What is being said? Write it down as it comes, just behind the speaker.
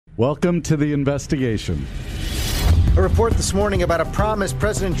Welcome to the investigation. A report this morning about a promise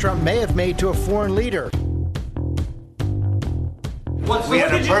President Trump may have made to a foreign leader. We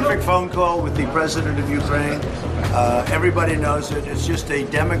had a perfect phone call with the president of Ukraine. Everybody knows it. It's just a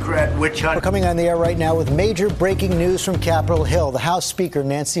Democrat witch hunt. We're coming on the air right now with major breaking news from Capitol Hill. The House Speaker,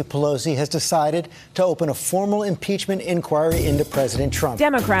 Nancy Pelosi, has decided to open a formal impeachment inquiry into President Trump.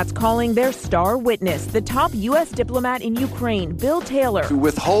 Democrats calling their star witness, the top U.S. diplomat in Ukraine, Bill Taylor. To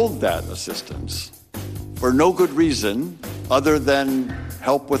withhold that assistance for no good reason other than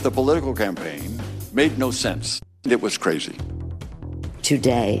help with the political campaign made no sense. It was crazy.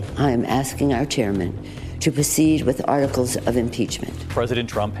 Today, I am asking our chairman to proceed with articles of impeachment. President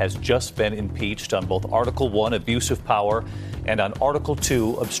Trump has just been impeached on both Article 1, abuse of power, and on Article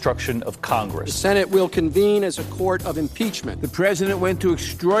 2, obstruction of Congress. The Senate will convene as a court of impeachment. The president went to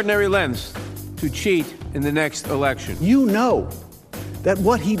extraordinary lengths to cheat in the next election. You know that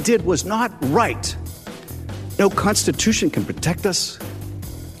what he did was not right. No constitution can protect us.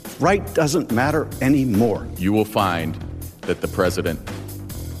 Right doesn't matter anymore. You will find that the president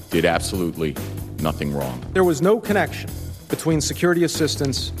did absolutely nothing wrong. There was no connection between security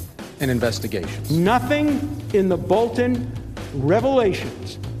assistance and investigations. Nothing in the Bolton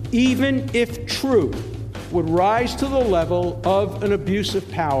revelations, even if true, would rise to the level of an abuse of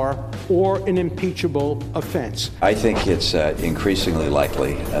power or an impeachable offense. I think it's increasingly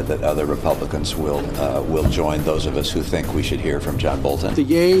likely that other Republicans will join those of us who think we should hear from John Bolton. The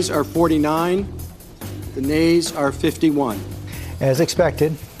yeas are 49, the nays are 51. As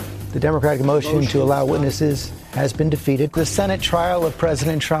expected, the Democratic motion to allow witnesses has been defeated. The Senate trial of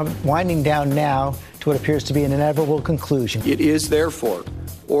President Trump winding down now to what appears to be an inevitable conclusion. It is therefore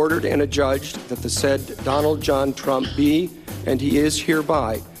ordered and adjudged that the said Donald John Trump be, and he is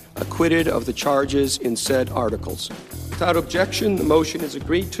hereby, acquitted of the charges in said articles. Without objection, the motion is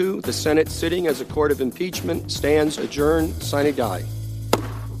agreed to. The Senate, sitting as a court of impeachment, stands adjourned sine die.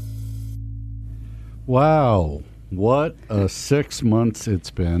 Wow. What a 6 months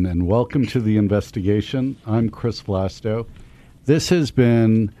it's been, and welcome to the investigation. I'm Chris Vlasto. This has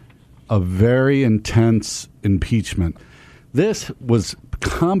been a very intense impeachment. This was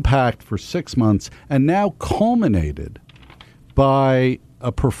compact for 6 months and now culminated by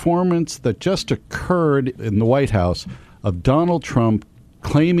a performance that just occurred in the White House of Donald Trump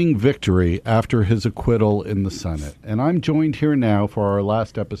claiming victory after his acquittal in the Senate. And I'm joined here now for our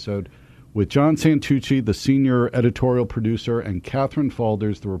last episode with John Santucci, the senior editorial producer, and Catherine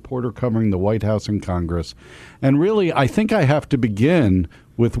Falders, the reporter covering the White House and Congress. And really, I think I have to begin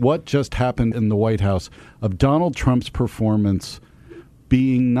with what just happened in the White House of Donald Trump's performance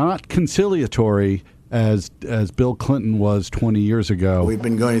being not conciliatory as Bill Clinton was 20 years ago. We've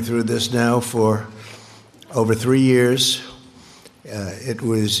been going through this now for over 3 years. It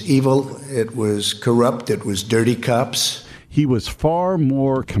was evil, it was corrupt, it was dirty cops. He was far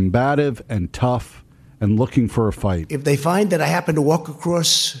more combative and tough and looking for a fight. If they find that I happen to walk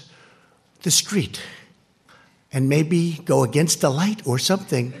across the street and maybe go against a light or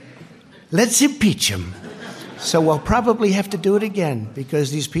something, let's impeach him. So we'll probably have to do it again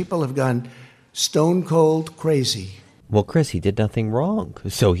because these people have gone stone cold crazy. Well, Chris, he did nothing wrong.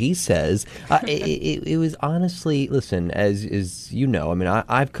 So he says it was honestly, listen, as you know, I mean,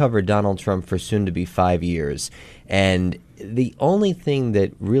 I've covered Donald Trump for soon to be 5 years. And the only thing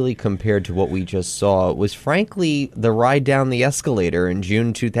that really compared to what we just saw was, frankly, the ride down the escalator in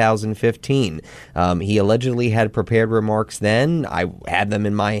June 2015. He allegedly had prepared remarks then. I had them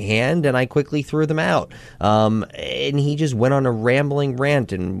in my hand, and I quickly threw them out. And he just went on a rambling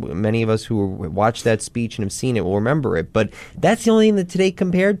rant, and many of us who watched that speech and have seen it will remember it. But that's the only thing that today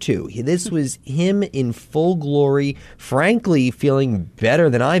compared to. This was him in full glory, frankly, feeling better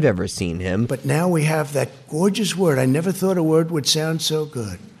than I've ever seen him. But now we have that gorgeous word. I never thought a word would sound so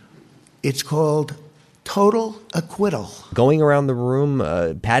good. It's called total acquittal. Going around the room,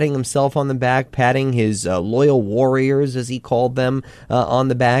 patting himself on the back, patting his loyal warriors, as he called them, on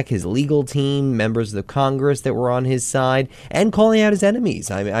the back, his legal team, members of the Congress that were on his side, and calling out his enemies.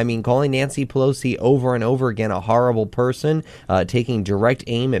 I mean, calling Nancy Pelosi over and over again a horrible person, taking direct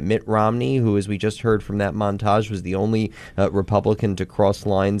aim at Mitt Romney, who, as we just heard from that montage, was the only Republican to cross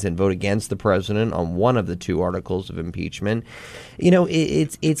lines and vote against the president on one of the two articles of impeachment. You know,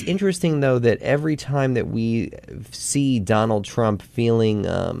 it's interesting, though, that every time that that we see Donald Trump feeling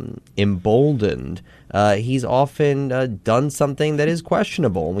emboldened, he's often done something that is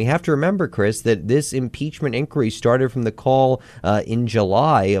questionable. And we have to remember, Chris, that this impeachment inquiry started from the call in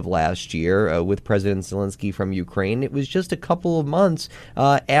July of last year with President Zelensky from Ukraine. It was just a couple of months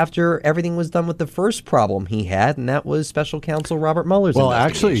after everything was done with the first problem he had, and that was Special Counsel Robert Mueller's investigation.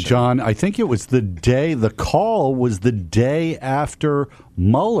 Actually, John, I think it was the call was the day after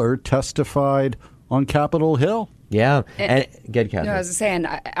Mueller testified on Capitol Hill. Yeah. And get Catherine. No, I was saying,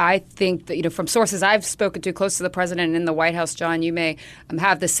 I think that, from sources I've spoken to close to the president and in the White House, John, you may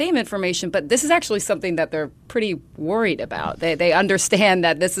have the same information, but this is actually something that they're pretty worried about. They understand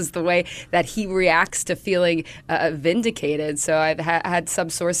that this is the way that he reacts to feeling vindicated. So I've had some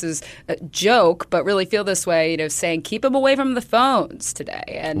sources joke, but really feel this way, saying keep him away from the phones today.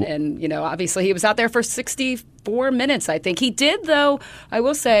 And obviously he was out there for 64 minutes, I think. He did, though, I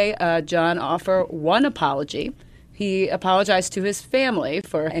will say, John, offer one apology. He apologized to his family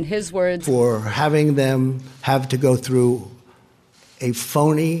for, in his words, for having them have to go through a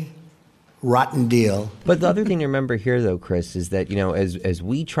phony, rotten deal. But the other thing to remember here, though, Chris, is that, as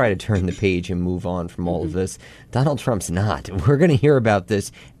we try to turn the page and move on from all of this, Donald Trump's not. We're going to hear about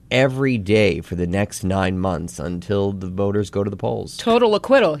this every day for the next 9 months until the voters go to the polls. Total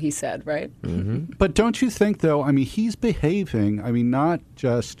acquittal, he said, right? Mm-hmm. But don't you think, though, he's behaving, not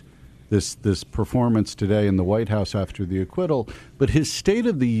just this performance today in the White House after the acquittal, but his State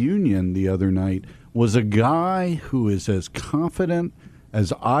of the Union the other night was a guy who is as confident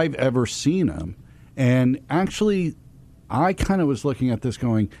as I've ever seen him. And actually, I kind of was looking at this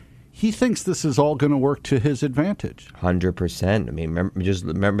going, he thinks this is all going to work to his advantage. 100%. Just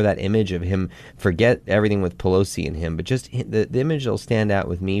remember that image of him. Forget everything with Pelosi and him, but just the image that'll stand out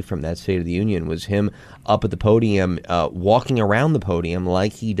with me from that State of the Union was him up at the podium, walking around the podium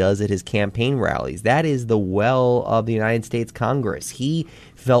like he does at his campaign rallies. That is the well of the United States Congress. He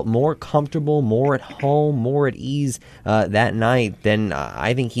felt more comfortable, more at home, more at ease that night than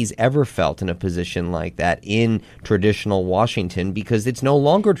I think he's ever felt in a position like that in traditional Washington, because it's no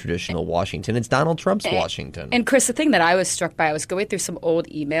longer traditional Washington. It's Donald Trump's Washington. And Chris, the thing that I was struck by, I was going through some old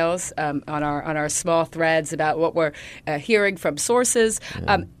emails on our small threads about what we're hearing from sources.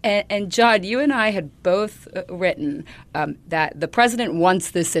 And John, you and I had both written that the president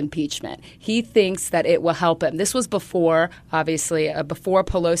wants this impeachment. He thinks that it will help him. This was before, obviously, before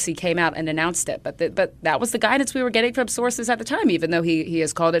Pelosi came out and announced it. But that was the guidance we were getting from sources at the time, even though he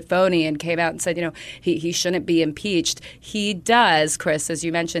has called it phony and came out and said, he shouldn't be impeached. He does, Chris, as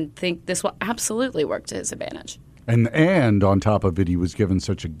you mentioned, think this will absolutely work to his advantage. And on top of it, he was given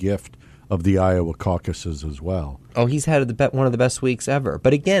such a gift of the Iowa caucuses as well. Oh, he's had one of the best weeks ever.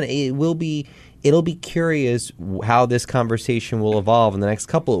 But again, it'll be curious how this conversation will evolve in the next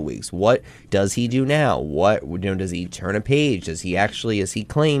couple of weeks. What does he do now? Does he turn a page? Does he actually, as he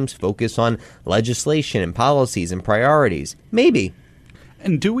claims, focus on legislation and policies and priorities? Maybe.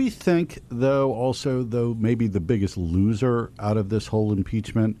 And do we think, though, maybe the biggest loser out of this whole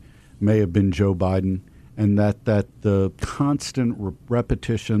impeachment may have been Joe Biden, and that the constant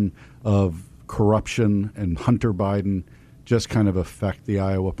repetition of corruption and Hunter Biden just kind of affect the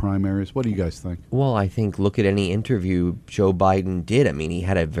Iowa primaries? What do you guys think? Well, I think look at any interview Joe Biden did. He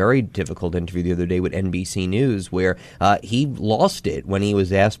had a very difficult interview the other day with NBC News where he lost it when he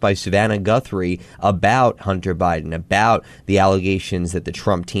was asked by Savannah Guthrie about Hunter Biden, about the allegations that the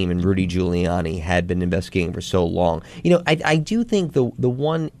Trump team and Rudy Giuliani had been investigating for so long. I do think the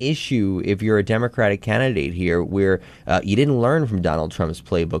one issue, if you're a Democratic candidate here, where you didn't learn from Donald Trump's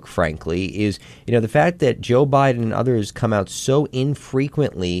playbook, frankly, is the fact that Joe Biden and others come out so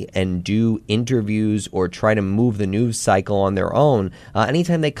infrequently and do interviews or try to move the news cycle on their own.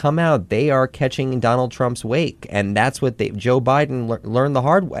 Anytime they come out, they are catching Donald Trump's wake, and that's what Joe Biden learned the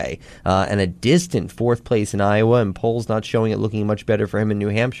hard way. And a distant fourth place in Iowa, and polls not showing it looking much better for him in New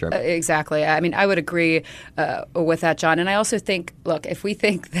Hampshire. Exactly. I would agree with that, John. And I also think, look, if we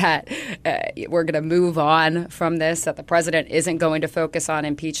think that we're going to move on from this, that the president isn't going to focus on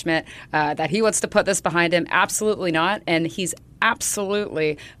impeachment, that he wants to put this behind him, absolutely not. And he's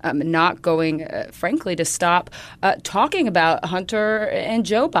absolutely not going, frankly, to stop talking about Hunter and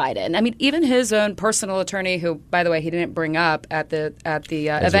Joe Biden. Even his own personal attorney, who, by the way, he didn't bring up at the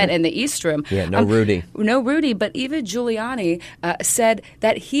event in the East Room. Yeah, no Rudy. No Rudy, but even Giuliani said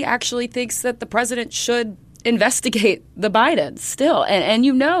that he actually thinks that the president should investigate the Bidens still. And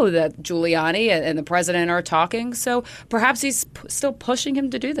that Giuliani and the president are talking, so perhaps he's still pushing him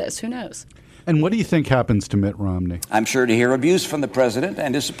to do this. Who knows? And what do you think happens to Mitt Romney? I'm sure to hear abuse from the president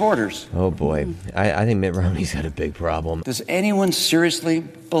and his supporters. Oh, boy. I think Mitt Romney's got a big problem. Does anyone seriously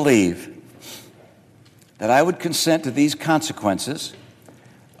believe that I would consent to these consequences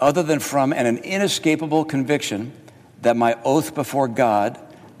other than from an inescapable conviction that my oath before God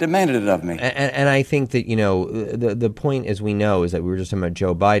demanded it of me. And I think that, the point, as we know, is that we were just talking about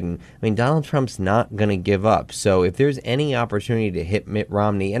Joe Biden. I mean, Donald Trump's not going to give up. So if there's any opportunity to hit Mitt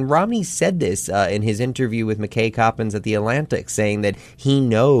Romney, and Romney said this in his interview with McKay Coppins at The Atlantic, saying that he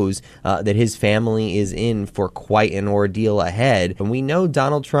knows that his family is in for quite an ordeal ahead. And we know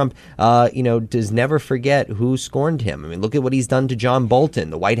Donald Trump, does never forget who scorned him. I mean, look at what he's done to John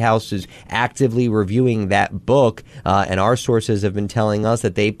Bolton. The White House is actively reviewing that book, and our sources have been telling us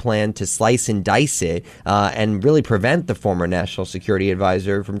that they plan to slice and dice it and really prevent the former national security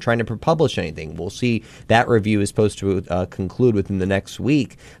advisor from trying to publish anything. We'll see. That review is supposed to conclude within the next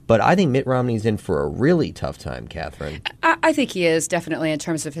week. But I think Mitt Romney's in for a really tough time, Catherine. I think he is, definitely, in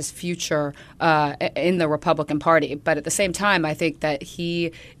terms of his future in the Republican Party. But at the same time, I think that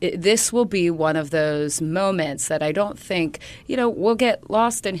this will be one of those moments that I don't think, will get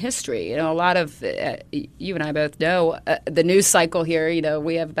lost in history. A lot of, you and I both know, the news cycle here,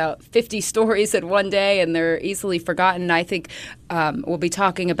 we have about 50 stories in one day, and they're easily forgotten. I think we'll be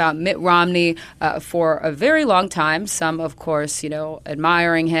talking about Mitt Romney for a very long time. Some, of course,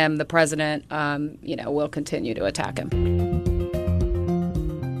 admiring him. The president, will continue to attack him.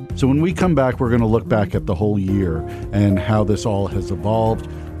 So when we come back, we're going to look back at the whole year and how this all has evolved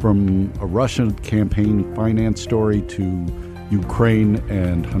from a Russian campaign finance story to Ukraine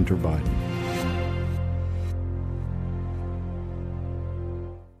and Hunter Biden.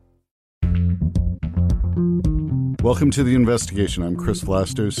 Welcome to The Investigation. I'm Chris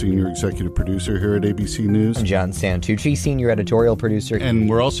Vlasto, Senior Executive Producer here at ABC News. I'm John Santucci, Senior Editorial Producer. And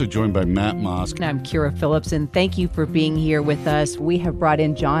we're also joined by Matt Mosk. And I'm Kira Phillips, and thank you for being here with us. We have brought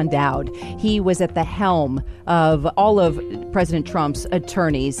in John Dowd. He was at the helm of all of President Trump's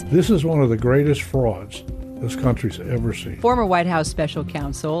attorneys. This is one of the greatest frauds this country's ever seen. Former White House special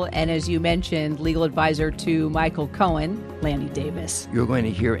counsel, and as you mentioned, legal advisor to Michael Cohen, Lanny Davis. You're going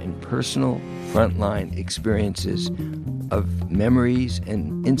to hear in personal frontline experiences of memories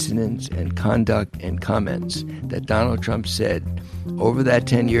and incidents and conduct and comments that Donald Trump said over that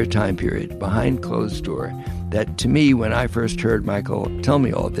 10-year time period behind closed door that, to me, when I first heard Michael tell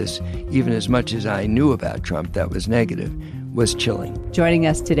me all this, even as much as I knew about Trump that was negative, was chilling. Joining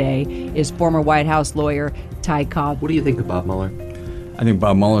us today is former White House lawyer Ty Cobb. What do you think of Bob Mueller? I think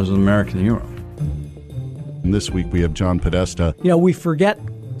Bob Mueller is an American hero. And this week we have John Podesta. We forget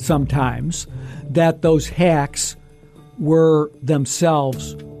sometimes that those hacks were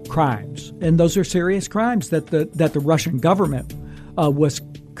themselves crimes. And those are serious crimes that the Russian government was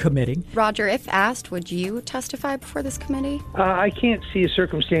committing. Roger, if asked, would you testify before this committee? I can't see a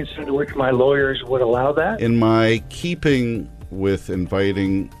circumstance under which my lawyers would allow that. In my keeping with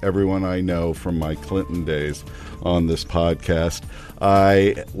inviting everyone I know from my Clinton days on this podcast,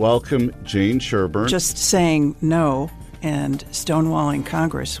 I welcome Jane Sherburne. Just saying no and stonewalling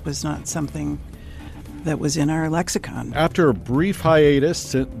Congress was not something that was in our lexicon. After a brief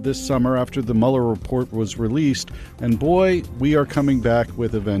hiatus this summer after the Mueller report was released, and boy, we are coming back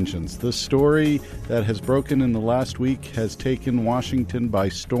with a vengeance. The story that has broken in the last week has taken Washington by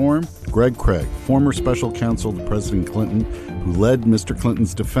storm. Greg Craig, former special counsel to President Clinton, who led Mr.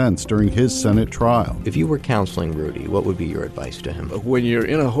 Clinton's defense during his Senate trial. If you were counseling Rudy, what would be your advice to him? When you're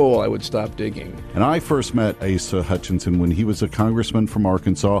in a hole, I would stop digging. And I first met Asa Hutchinson when he was a congressman from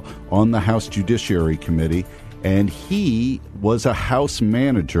Arkansas on the House Judiciary Committee, and he was a House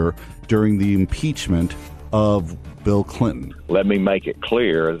manager during the impeachment of Bill Clinton. Let me make it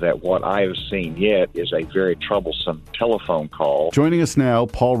clear that what I have seen yet is a very troublesome telephone call. Joining us now,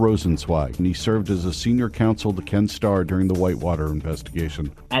 Paul Rosenzweig, and he served as a senior counsel to Ken Starr during the Whitewater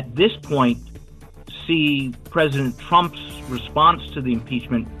investigation. At this point, see President Trump's response to the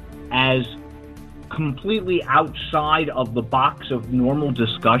impeachment as completely outside of the box of normal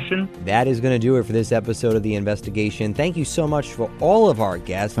discussion. That is going to do it for this episode of The Investigation. Thank you so much for all of our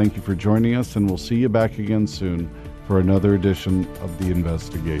guests. Thank you for joining us, and we'll see you back again soon for another edition of The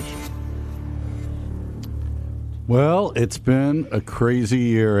Investigation. Well, it's been a crazy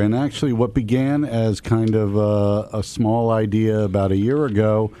year, and actually what began as kind of a small idea about a year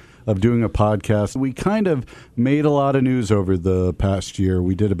ago of doing a podcast, we kind of made a lot of news over the past year.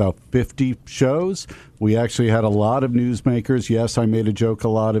 We did about 50 shows. We actually had a lot of newsmakers. Yes, I made a joke a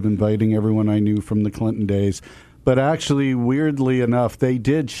lot of inviting everyone I knew from the Clinton days. But actually, weirdly enough, they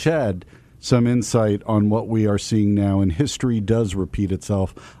did shed some insight on what we are seeing now, and history does repeat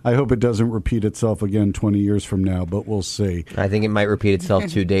itself. I hope it doesn't repeat itself again 20 years from now, but we'll see. I think it might repeat itself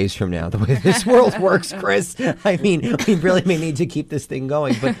 2 days from now, the way this world works, Chris. I mean, we really may need to keep this thing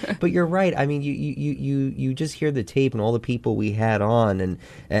going. But you're right. I mean, you just hear the tape and all the people we had on,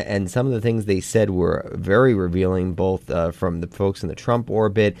 and some of the things they said were very revealing, both from the folks in the Trump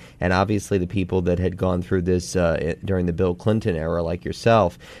orbit and obviously the people that had gone through this during the Bill Clinton era, like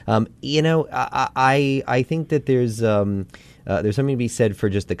yourself. I think that there's something to be said for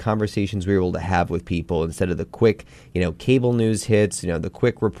just the conversations we were able to have with people instead of the quick, cable news hits, the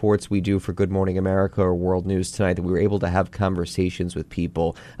quick reports we do for Good Morning America or World News Tonight, that we were able to have conversations with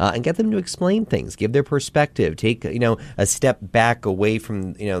people and get them to explain things, give their perspective, take, a step back away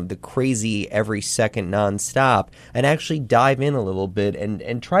from, the crazy every second nonstop and actually dive in a little bit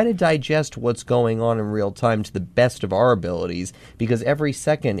and try to digest what's going on in real time to the best of our abilities, because every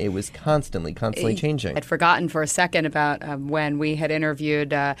second it was constantly changing. I'd forgotten for a second about when we had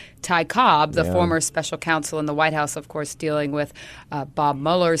interviewed Ty Cobb, the former special counsel in the White House, of course, dealing with Bob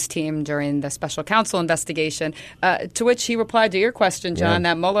Mueller's team during the special counsel investigation, to which he replied to your question, John,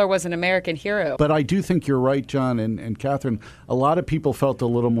 that Mueller was an American hero. But I do think you're right, John, and Catherine. A lot of people felt a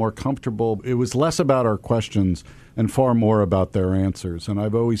little more comfortable. It was less about our questions and far more about their answers. And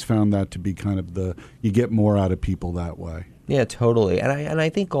I've always found that to be kind of you get more out of people that way. Yeah, totally. And I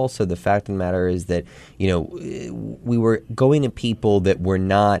think also the fact of the matter is that, we were going to people that were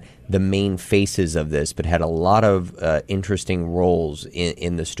not the main faces of this, but had a lot of interesting roles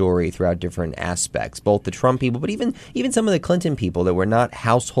in the story throughout different aspects, both the Trump people, but even some of the Clinton people that were not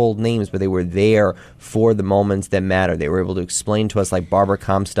household names, but they were there for the moments that matter. They were able to explain to us, like Barbara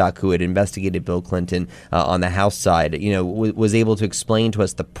Comstock, who had investigated Bill Clinton on the House side, was able to explain to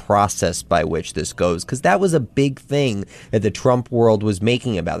us the process by which this goes, because that was a big thing that the Trump world was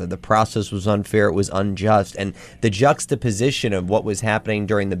making about it. The process was unfair, it was unjust, and the juxtaposition of what was happening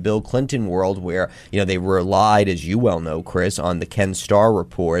during the Bill Clinton world, where they relied, as you well know, Chris, on the Ken Starr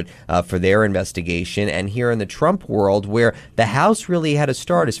report for their investigation, and here in the Trump world, where the House really had to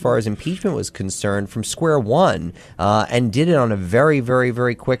start, as far as impeachment was concerned, from square one, and did it on a very, very,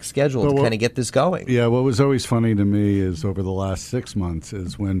 very quick schedule to kind of get this going. Yeah, what was always funny to me is over the last 6 months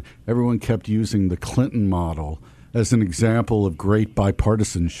is when everyone kept using the Clinton model as an example of great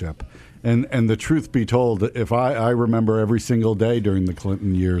bipartisanship. And the truth be told, if I remember every single day during the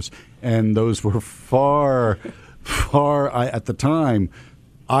Clinton years, and those were far, at the time,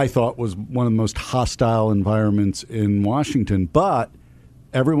 I thought was one of the most hostile environments in Washington. But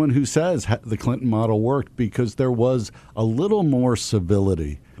everyone who says the Clinton model worked because there was a little more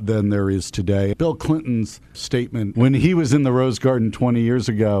civility than there is today. Bill Clinton's statement when he was in the Rose Garden 20 years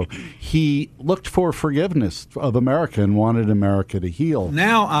ago, he looked for forgiveness of America and wanted America to heal.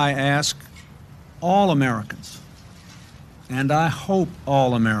 Now I ask all Americans, and I hope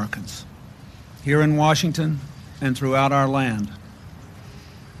all Americans, here in Washington and throughout our land,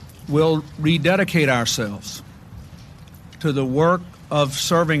 will rededicate ourselves to the work of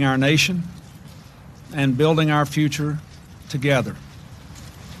serving our nation and building our future together.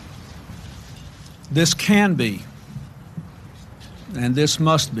 This can be, and this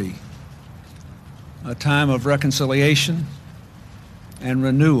must be, a time of reconciliation and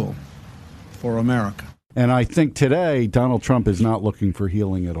renewal for America. And I think today, Donald Trump is not looking for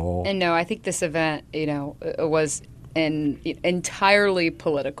healing at all. And no, I think this event, was entirely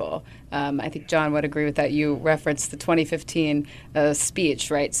political. I think John would agree with that. You referenced the 2015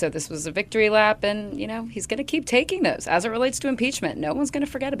 speech, right? So this was a victory lap, and, he's going to keep taking those as it relates to impeachment. No one's going to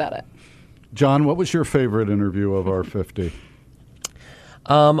forget about it. John, what was your favorite interview of our 50?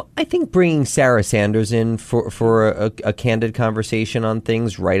 I think bringing Sarah Sanders in for a candid conversation on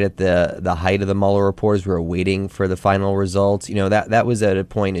things right at the height of the Mueller report as we were waiting for the final results. That was at a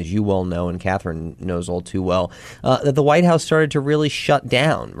point, as you well know, and Catherine knows all too well, that the White House started to really shut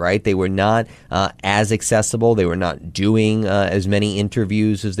down, right? They were not as accessible. They were not doing as many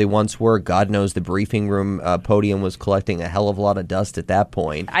interviews as they once were. God knows the briefing room podium was collecting a hell of a lot of dust at that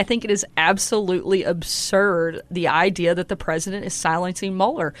point. I think it is absolutely absurd, the idea that the president is silencing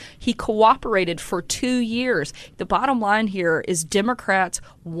Mueller. He cooperated for 2 years. The bottom line here is Democrats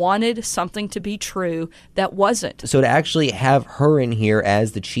wanted something to be true that wasn't. So to actually have her in here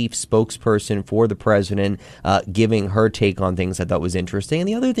as the chief spokesperson for the president, giving her take on things, I thought was interesting. And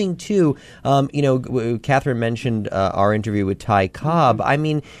the other thing, too, Catherine mentioned our interview with Ty Cobb. I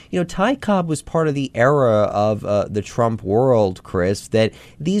mean, Ty Cobb was part of the era of the Trump world, Chris, that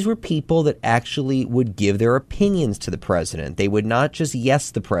these were people that actually would give their opinions to the president. They would not just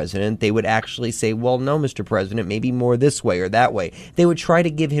yes the president. They would actually say, well, no, Mr. President, maybe more this way or that way. They would try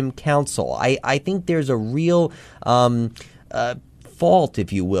to give him counsel. I think there's a real fault,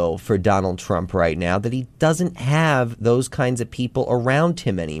 if you will, for Donald Trump right now, that he doesn't have those kinds of people around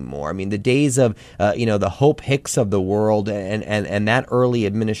him anymore. I mean, the days of, the Hope Hicks of the world and that early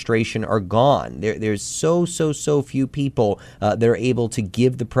administration are gone. There's so few people that are able to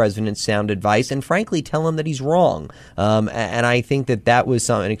give the president sound advice and, frankly, tell him that he's wrong. And I think that was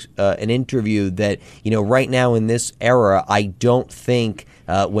an interview that, right now in this era, I don't think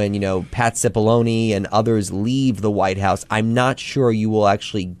when, Pat Cipollone and others leave the White House, I'm not sure you will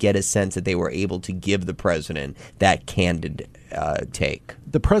actually get a sense that they were able to give the president that candid take.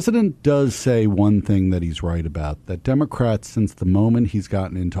 The president does say one thing that he's right about, that Democrats, since the moment he's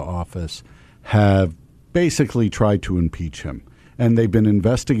gotten into office, have basically tried to impeach him. And they've been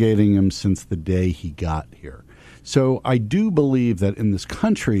investigating him since the day he got here. So I do believe that in this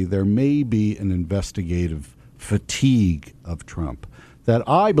country, there may be an investigative fatigue of Trump. That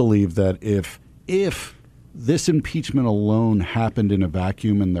I believe that if this impeachment alone happened in a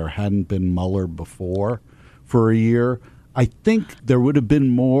vacuum and there hadn't been Mueller before for a year, I think there would have been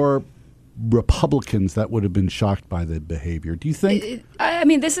more Republicans that would have been shocked by the behavior. Do you think? I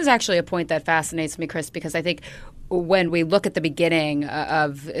mean, this is actually a point that fascinates me, Chris, because I think when we look at the beginning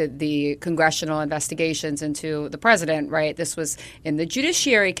of the congressional investigations into the president, right, this was in the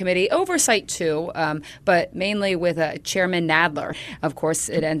Judiciary Committee, oversight too, but mainly with Chairman Nadler. Of course,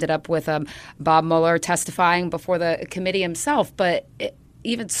 it ended up with Bob Mueller testifying before the committee himself, but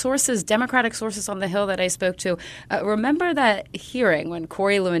even sources, Democratic sources on the Hill that I spoke to, remember that hearing when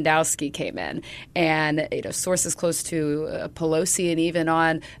Corey Lewandowski came in, and sources close to Pelosi and even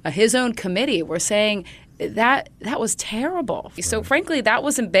on his own committee were saying that was terrible. Right. So frankly, that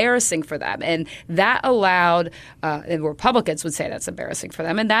was embarrassing for them. And that allowed, and Republicans would say that's embarrassing for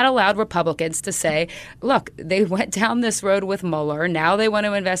them, and that allowed Republicans to say, look, they went down this road with Mueller. Now they want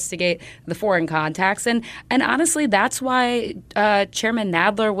to investigate the foreign contacts. And honestly, that's why Chairman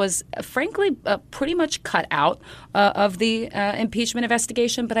Nadler was, frankly, pretty much cut out of the impeachment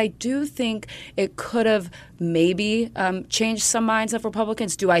investigation. But I do think it could have maybe changed some minds of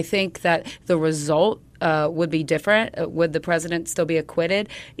Republicans. Do I think that the result would be different? Would the president still be acquitted?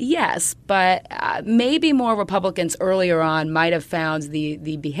 Yes, but maybe more Republicans earlier on might have found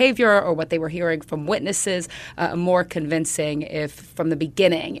the behavior or what they were hearing from witnesses more convincing if from the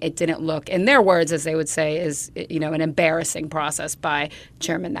beginning it didn't look, in their words, as they would say, is an embarrassing process by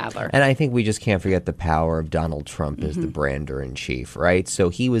Chairman Nadler. And I think we just can't forget the power of Donald Trump as the brander-in-chief, right? So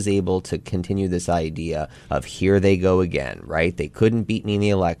he was able to continue this idea of here they go again, right? They couldn't beat me in the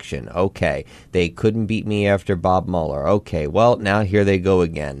election. Okay. They couldn't beat me after Bob Mueller. Okay, well, now here they go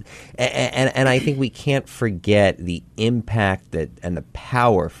again. And I think we can't forget the impact and the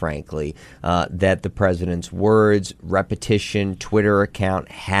power, frankly, that the president's words, repetition, Twitter account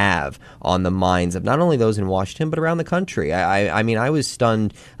have on the minds of not only those in Washington, but around the country. I mean, I was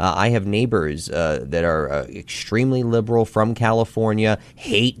stunned. I have neighbors that are extremely liberal from California,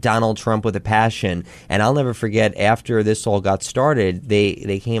 hate Donald Trump with a passion. And I'll never forget, after this all got started,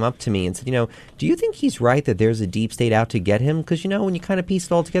 they came up to me and said, do you think he's right that there's a deep state out to get him? Because, when you kind of piece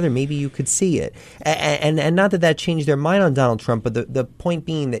it all together, maybe you could see it. And not that changed their mind on Donald Trump, but the point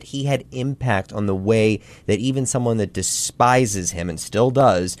being that he had impact on the way that even someone that despises him, and still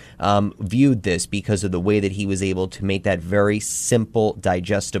does, viewed this because of the way that he was able to make that very simple,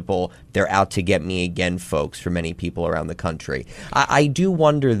 digestible, they're out to get me again, folks, for many people around the country. I do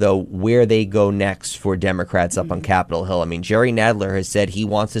wonder, though, where they go next for Democrats up on Capitol Hill. I mean, Jerry Nadler has said he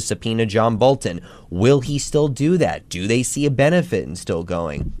wants to subpoena John Bolton. Will he still do that? Do they see a benefit in still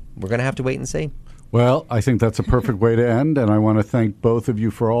going? We're going to have to wait and see. Well, I think that's a perfect way to end, and I want to thank both of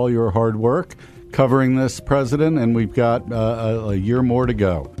you for all your hard work covering this president, and we've got a year more to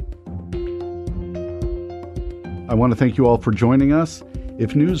go. I want to thank you all for joining us.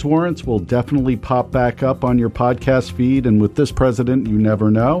 If news warrants, will definitely pop back up on your podcast feed, and with this president, you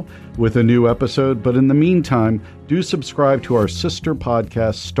never know, with a new episode. But in the meantime, do subscribe to our sister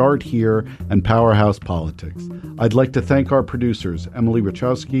podcasts, Start Here and Powerhouse Politics. I'd like to thank our producers, Emily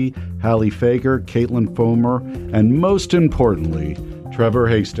Rachowski, Hallie Fager, Caitlin Fomer, and most importantly, Trevor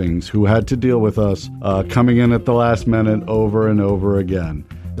Hastings, who had to deal with us coming in at the last minute over and over again.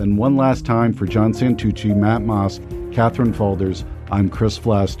 Then one last time for John Santucci, Matt Mosk, Catherine Falders, I'm Chris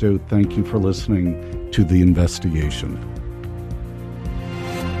Vlasto. Thank you for listening to The Investigation.